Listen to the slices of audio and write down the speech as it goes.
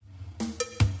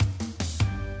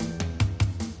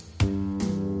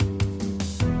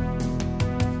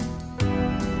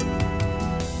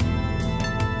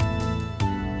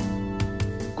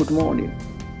Good morning.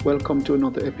 Welcome to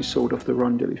another episode of the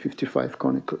Rondelli 55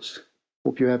 Chronicles.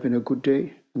 Hope you're having a good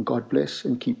day and God bless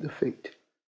and keep the faith.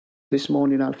 This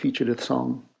morning I'll feature the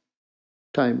song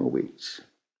Time Awaits.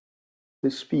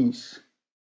 This piece,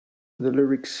 the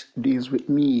lyrics deals with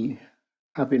me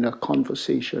having a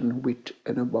conversation with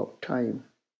and about time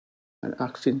and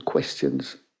asking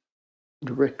questions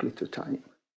directly to time.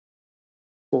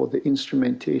 For the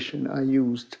instrumentation, I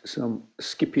used some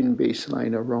skipping bass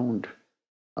line around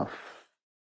a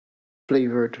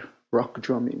flavored rock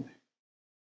drumming,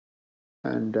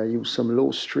 and I used some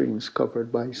low strings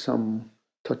covered by some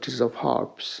touches of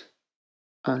harps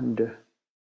and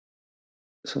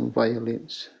some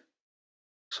violins.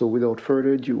 So without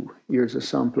further ado, here's a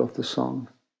sample of the song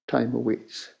Time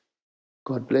Awaits.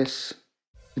 God bless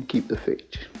and keep the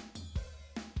faith.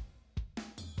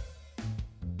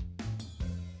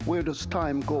 Where does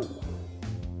time go?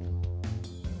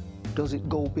 Does it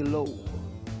go below?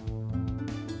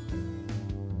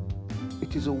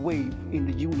 It is a wave in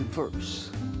the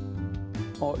universe,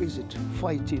 or is it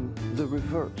fighting the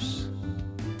reverse?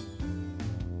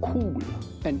 Cool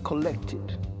and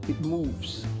collected, it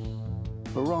moves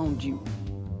around you,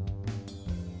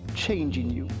 changing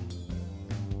you,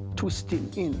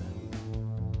 twisting in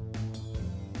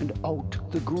and out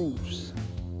the grooves.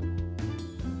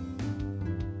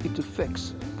 It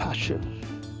affects passion,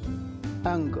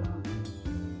 anger,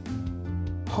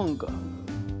 hunger,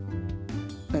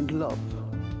 and love.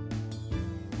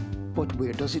 But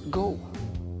where does it go?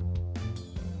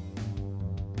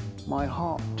 My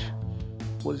heart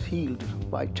was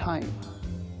healed by time,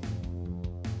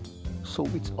 so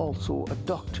it's also a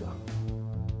doctor.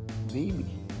 Maybe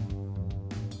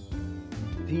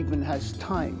it even has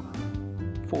time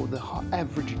for the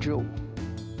average Joe.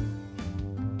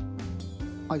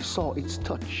 I saw its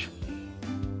touch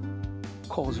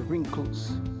cause wrinkles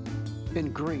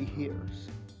and gray hairs.